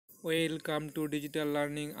Welcome to digital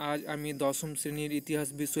learning. আজ আমি দশম শ্রেণীর ইতিহাস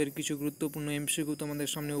বিষয়ের কিছু গুরুত্বপূর্ণ এমসিকিউ তোমাদের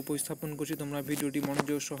সামনে উপস্থাপন করছি। তোমরা ভিডিওটি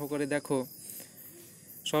মনোযোগ সহকারে দেখো।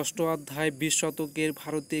 ষষ্ঠ অধ্যায় 20 শতকের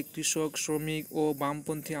ভারতে কৃষক, শ্রমিক ও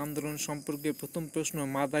বামপন্থী আন্দোলন সম্পর্কে প্রথম প্রশ্ন।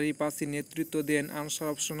 মাদারি পাসি নেতৃত্ব then answer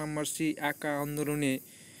option number C একা আন্দোলনে।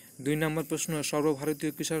 2 নম্বর প্রশ্ন।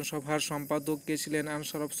 সর্বভারতীয় কিষাণ সভার সম্পাদক কে ছিলেন?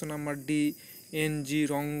 Answer option number D NG.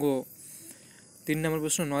 রঙ্গ। 3 নম্বর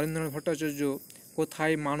প্রশ্ন। নরেন্দ্রনাথ ভট্টাচার্য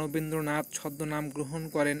কোথায় মানবেন্দ্রনাথ ছদ্মনাম গ্রহণ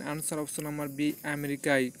করেন? আনসার অপশন নাম্বার বি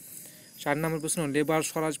আমেরিকায়। 4 নম্বর প্রশ্ন। লেবার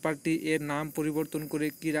স্বরাজ পার্টি এর নাম পরিবর্তন করে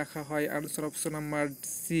কি রাখা হয়? Answer option number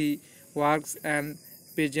C works and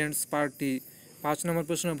peasants party. 5 নম্বর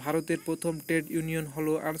প্রশ্ন। ভারতের প্রথম ট্রেড ইউনিয়ন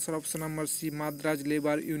হলো? Answer option number C Madras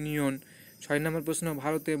labour union. 6 নম্বর প্রশ্ন।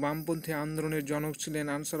 ভারতে বামপন্থী আন্দোলনের জনক ছিলেন?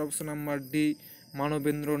 Answer option number D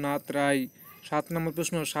Manabendranath রায়। 7 নম্বর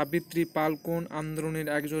প্রশ্ন। সাবিত্রী পাল কোন আন্দোলনের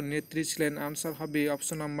একজন নেত্রী ছিলেন? আনসার হবে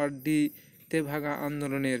অপশন নাম্বার ডি তেভাগা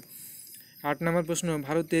আন্দোলনের। 8 নম্বর প্রশ্ন।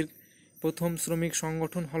 ভারতের প্রথম শ্রমিক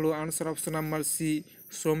সংগঠন হলো? আনসার অপশন নাম্বার সি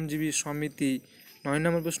শ্রমজীবী সমিতি। 9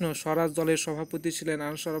 নম্বর প্রশ্ন। স্বরাজ দলের সভাপতি ছিলেন?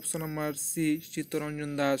 Answer option number C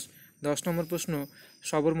Chittaranjan Das. 10 নম্বর প্রশ্ন।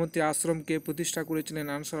 সবরমতী আশ্রমকে প্রতিষ্ঠা করেছিলেন?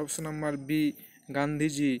 Answer option number B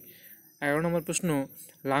Gandhiji. 11 নম্বর প্রশ্ন।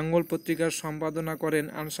 লাঙ্গল পত্রিকার সম্পাদনা করেন?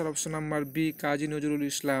 Answer option number B Kazi Nazrul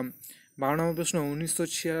Islam. 12 নম্বর প্রশ্ন।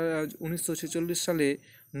 1946 সালে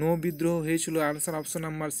নৌ বিদ্রোহ হয়েছিল? Answer option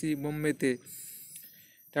number C বোম্বেতে।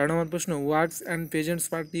 13 নম্বর প্রশ্ন। Works and peasants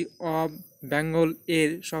party of Bengal এর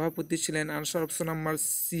সভাপতি ছিলেন? Answer option number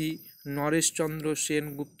C Nareshchandra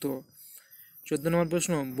Sengupta. 14 নম্বর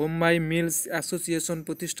প্রশ্ন। বোম্বাই মিলস অ্যাসোসিয়েশন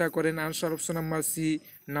প্রতিষ্ঠা করেন? Answer option number C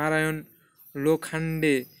Narayan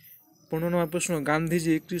Lokhande. 15 নম্বর প্রশ্ন।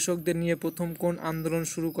 গান্ধীজি কৃষকদের নিয়ে প্রথম কোন আন্দোলন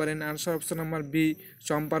শুরু করেন? Answer option number B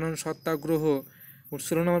Champaran সত্যাগ্রহ।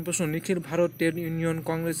 16 নম্বর প্রশ্ন। নিখিল ভারত ট্রেড ইউনিয়ন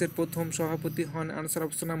কংগ্রেসের প্রথম সভাপতি হন? Answer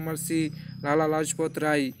option number C Lala Lajpat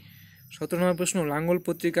Rai. 17 নম্বর প্রশ্ন। লাঙ্গল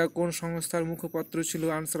পত্রিকা কোন সংস্থার মুখপত্র ছিল?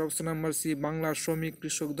 Answer option number C Bangla শ্রমিক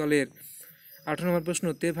কৃষক দলের। 18 নম্বর প্রশ্ন।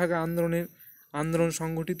 তেভাগা আন্দোলন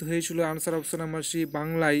সংগঠিত হয়েছিল? আনসার অপশন নাম্বার সি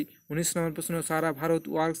বাংলায়। 19 নম্বর প্রশ্ন। সারা ভারত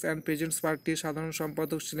ওয়ার্কস অ্যান্ড পেজেন্টস পার্টির সাধারণ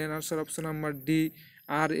সম্পাদক ছিলেন? Answer option number D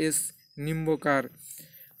আর.এস. নিম্বকার।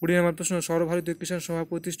 20 নম্বর প্রশ্ন। সর্বভারতীয় কিষাণ সভা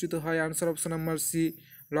প্রতিষ্ঠিত হয়? Answer option number C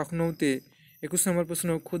লখনৌতে। 21 নম্বর প্রশ্ন।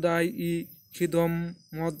 খুদাই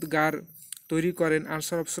খিদমতগার তৈরি করেন?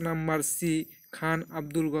 আনসার অপশন নাম্বার সি খান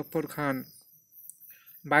আব্দুল গফর খান।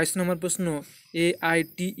 22 নম্বর প্রশ্ন।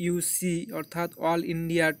 AITUC অর্থাৎ all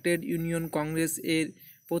India trade union Congress এর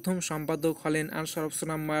প্রথম সম্পাদক হলেন? আনসার অপশন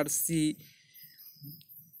নাম্বার সি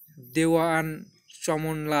দেওয়ান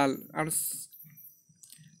চমনলাল।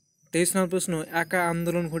 23 নম্বর প্রশ্ন। একা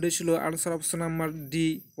আন্দোলন ঘটেছিল? আনসার অপশন নাম্বার ডি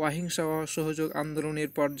অহিংসা অসহযোগ আন্দোলনের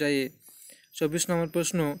পর্যায়ে। 24 নম্বর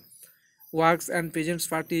প্রশ্ন। ওয়ার্কস অ্যান্ড পেজেন্টস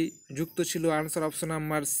পার্টি যুক্ত ছিল? Answer option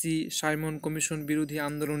number C Simon commission বিরোধী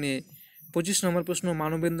আন্দোলনে। 25 নম্বর প্রশ্ন।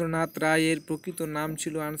 মানবেন্দ্রনাথ রায়ের প্রকৃত নাম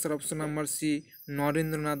ছিল? Answer option number C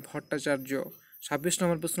Narendranath Bhattacharya. 26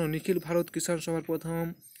 নম্বর প্রশ্ন। নিখিল ভারত কিষাণ সভার প্রথম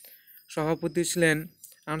সভাপতি ছিলেন?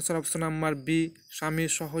 আনসার অপশন নাম্বার বি স্বামী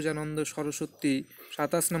সহজানন্দ সরস্বতী।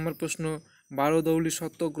 27 নম্বর প্রশ্ন। বারদৌলি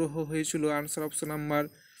সত্যাগ্রহ হয়েছিল? আনসার অপশন নাম্বার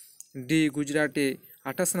ডি গুজরাটে।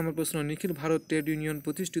 28 নম্বর প্রশ্ন। নিখিল ভারত ট্রেড ইউনিয়ন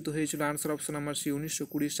প্রতিষ্ঠিত হয়েছিল? আনসার অপশন নাম্বার সি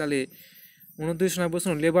 1920 সালে। 29 নম্বর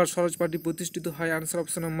প্রশ্ন। লেবার স্বরাজ পার্টি প্রতিষ্ঠিত হয়? আনসার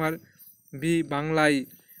অপশন নাম্বার বি বাংলায়।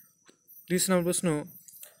 30 নম্বর প্রশ্ন।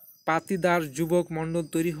 পাতিদার যুবক মণ্ডল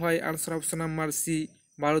তৈরি হয়? Answer option number C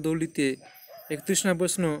বারদৌলিতে। 31 নম্বর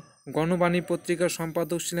প্রশ্ন। গণবাণী পত্রিকার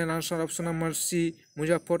সম্পাদক ছিলেন? Answer option number C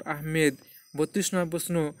Muzaffar Ahmed. 32 নম্বর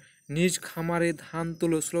প্রশ্ন। নিজ খামারে ধান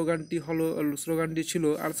তোলো স্লোগানটি ছিল?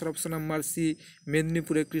 আনসার অপশন নাম্বার সি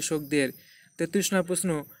মেদিনীপুরের কৃষকদের। 33 নম্বর প্রশ্ন।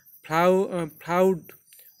 ফ্লাউড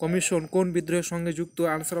কমিশন কোন বিদ্রোহের সঙ্গে যুক্ত?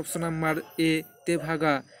 Answer option number A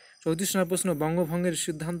Tebhaga. 34 নম্বর প্রশ্ন। বঙ্গভঙ্গের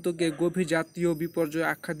সিদ্ধান্তকে গভীর জাতীয় বিপর্যয়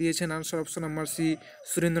আখ্যা দিয়েছেন? Answer option number C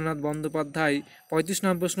Surendranath Bandyopadhyay. 35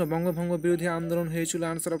 নম্বর প্রশ্ন। বঙ্গভঙ্গ বিরোধী আন্দোলন হয়েছিল?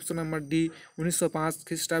 আনসার অপশন নাম্বার ডি 1905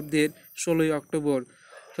 খ্রিস্টাব্দের 16 অক্টোবর।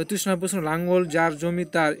 36 নম্বর প্রশ্ন। লাঙ্গল যার জমি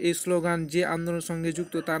তার এই স্লোগান যে আন্দোলনের সঙ্গে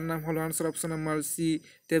যুক্ত তার নাম হলো? Answer option number C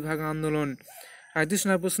Tebhaga আন্দোলন। 37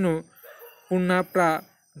 নম্বর প্রশ্ন। পুন্নাপ্রা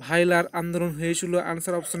ভাইলার আন্দোলন হয়েছিল?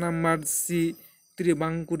 Answer option number C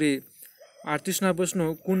ত্রিবাঙ্কুরে। 38 নম্বর প্রশ্ন।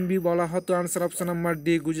 কুনবি বলা হতো? আনসার অপশন নাম্বার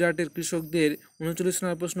ডি গুজরাটের কৃষকদের। 39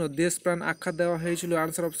 নম্বর প্রশ্ন। দেশপ্রাণ আখ্যা দেওয়া হয়েছিল?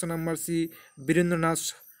 Answer option number C Birendranath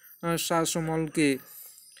শাসমলকে।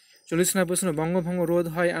 40 নম্বর প্রশ্ন। বঙ্গভঙ্গ রোধ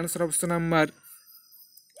হয়? আনসার অপশন নাম্বার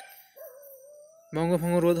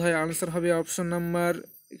আনসার হবে অপশন নাম্বার,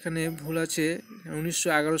 এখানে ভুল আছে,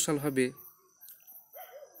 1911 সাল হবে।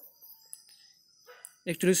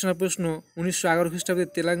 41 নম্বর প্রশ্ন 1911 খ্রিস্টাব্দে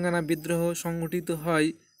তেলেঙ্গানা বিদ্রোহ সংগঠিত হয়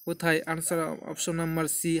কোথায়? আনসার অপশন নাম্বার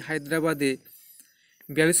সি, হায়দ্রাবাদে।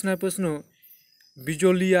 42 নম্বর প্রশ্ন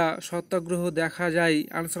বিজলিয়া সত্যাগ্রহ দেখা যায়,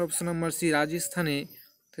 আনসার অপশন নাম্বার সি, রাজস্থানে।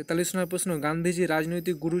 43 নম্বর প্রশ্ন গান্ধীজি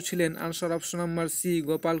রাজনৈতিক গুরু ছিলেন, answer option number C,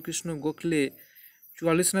 Gopal Krishna Gokhale.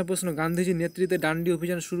 44 নম্বর প্রশ্ন গান্ধীজির নেতৃত্বে ডান্ডি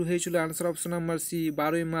অভিযান শুরু হয়েছিল, answer option number C,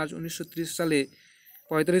 12 March 1930 সালে।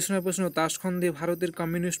 45 নম্বর প্রশ্ন তাশখন্দে ভারতের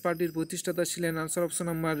কমিউনিস্ট পার্টির প্রতিষ্ঠাতা ছিলেন, answer option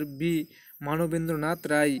number B, Manabendranath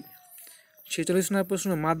রায়। 46 নম্বর প্রশ্ন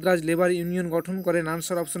মাদ্রাজ লেবার ইউনিয়ন গঠন করেন,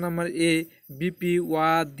 answer option number A, BP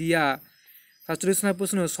Wadia. 47 নম্বর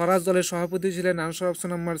প্রশ্ন স্বরাজ দলের সভাপতি ছিলেন, answer option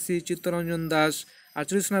number C, Chittaranjan Das.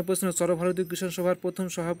 48 নম্বর প্রশ্ন সর্বভারতীয় কৃষক সভার প্রথম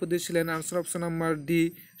সভাপতি ছিলেন, আনসার অপশন নাম্বার ডি,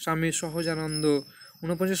 স্বামী সহজানন্দ।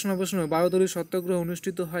 49 নম্বর প্রশ্ন 12 দলীয় সত্যাগ্রহ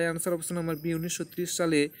অনুষ্ঠিত হয়, আনসার অপশন নাম্বার বি, 1930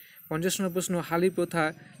 সালে। 50 নম্বর প্রশ্ন হালি প্রথা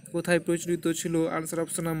কোথায় প্রচলিত ছিল, আনসার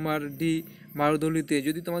অপশন নাম্বার ডি, বারদলিতে।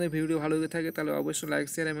 যদি তোমাদের ভিডিও ভালো লেগে থাকে তাহলে অবশ্যই লাইক,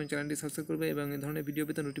 শেয়ার এবং চ্যানেলটি সাবস্ক্রাইব করবে এবং এই ধরনের ভিডিও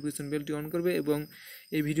পেতে নোটিফিকেশন বেলটি অন করবে এবং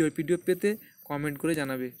এই ভিডিওর পিডিএফ পেতে কমেন্ট করে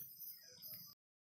জানাবে।